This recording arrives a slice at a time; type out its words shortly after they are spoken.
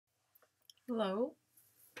Hello.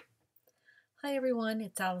 Hi everyone,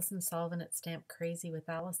 it's Alison Solven at Stamp Crazy with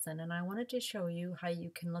Alison, and I wanted to show you how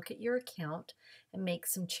you can look at your account and make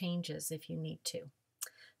some changes if you need to.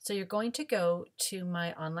 So you're going to go to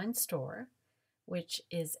my online store, which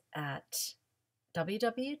is at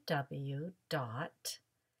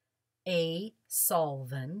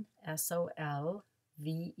www.asolven,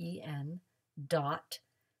 S-O-L-V-E-N,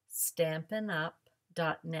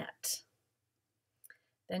 .stampinup.net.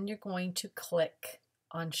 Then you're going to click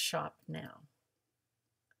on Shop Now.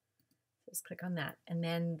 Just click on that, and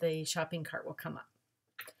then the shopping cart will come up.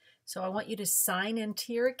 So I want you to sign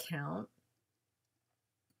into your account.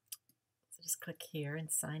 So just click here and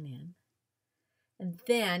sign in. And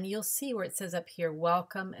then you'll see where it says up here,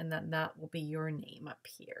 welcome, and then that will be your name up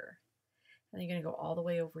here. And you're going to go all the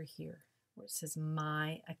way over here where it says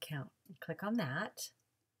my account. Click on that.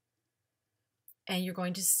 And you're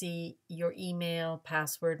going to see your email,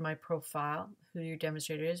 password, my profile, who your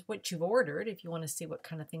demonstrator is, what you've ordered, if you want to see what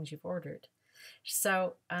kind of things you've ordered.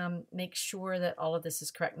 So make sure that all of this is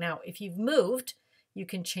correct. Now, if you've moved, you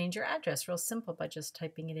can change your address real simple by just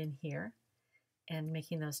typing it in here and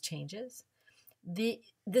making those changes.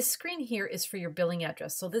 This screen here is for your billing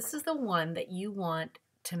address. So this is the one that you want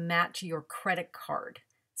to match your credit card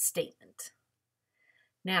statement.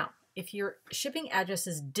 Now, if your shipping address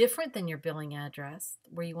is different than your billing address,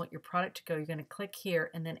 where you want your product to go, you're going to click here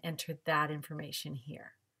and then enter that information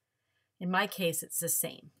here. In my case, it's the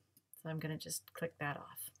same. So I'm going to just click that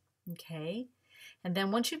off. Okay. And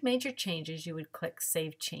then once you've made your changes, you would click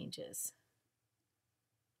Save Changes.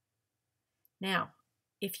 Now,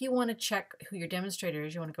 if you want to check who your demonstrator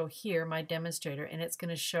is, you want to go here, My Demonstrator, and it's going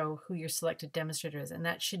to show who your selected demonstrator is, and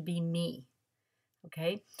that should be me.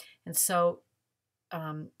 Okay. And so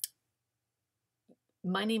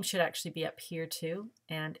my name should actually be up here too,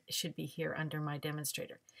 and it should be here under My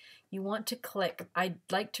Demonstrator. You want to click, I'd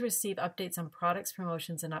like to receive updates on products,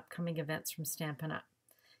 promotions, and upcoming events from Stampin' Up.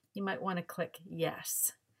 You might want to click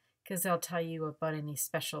yes, because they'll tell you about any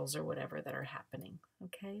specials or whatever that are happening.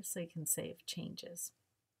 Okay, so you can save changes.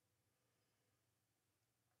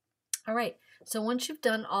 All right, so once you've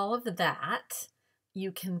done all of that,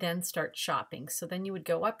 you can then start shopping. So then you would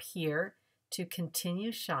go up here to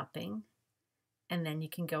continue shopping, and then you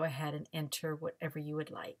can go ahead and enter whatever you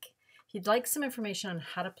would like. If you'd like some information on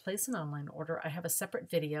how to place an online order, I have a separate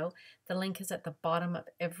video. The link is at the bottom of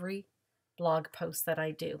every blog post that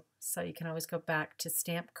I do. So you can always go back to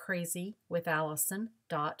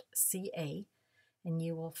stampcrazywithallison.ca and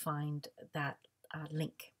you will find that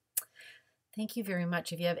link. Thank you very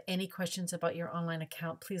much. If you have any questions about your online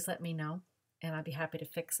account, please let me know and I'll be happy to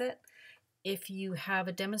fix it. If you have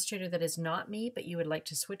a demonstrator that is not me, but you would like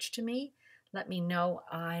to switch to me, let me know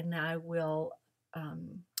and I will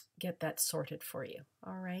get that sorted for you.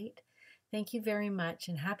 All right. Thank you very much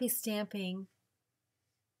and happy stamping.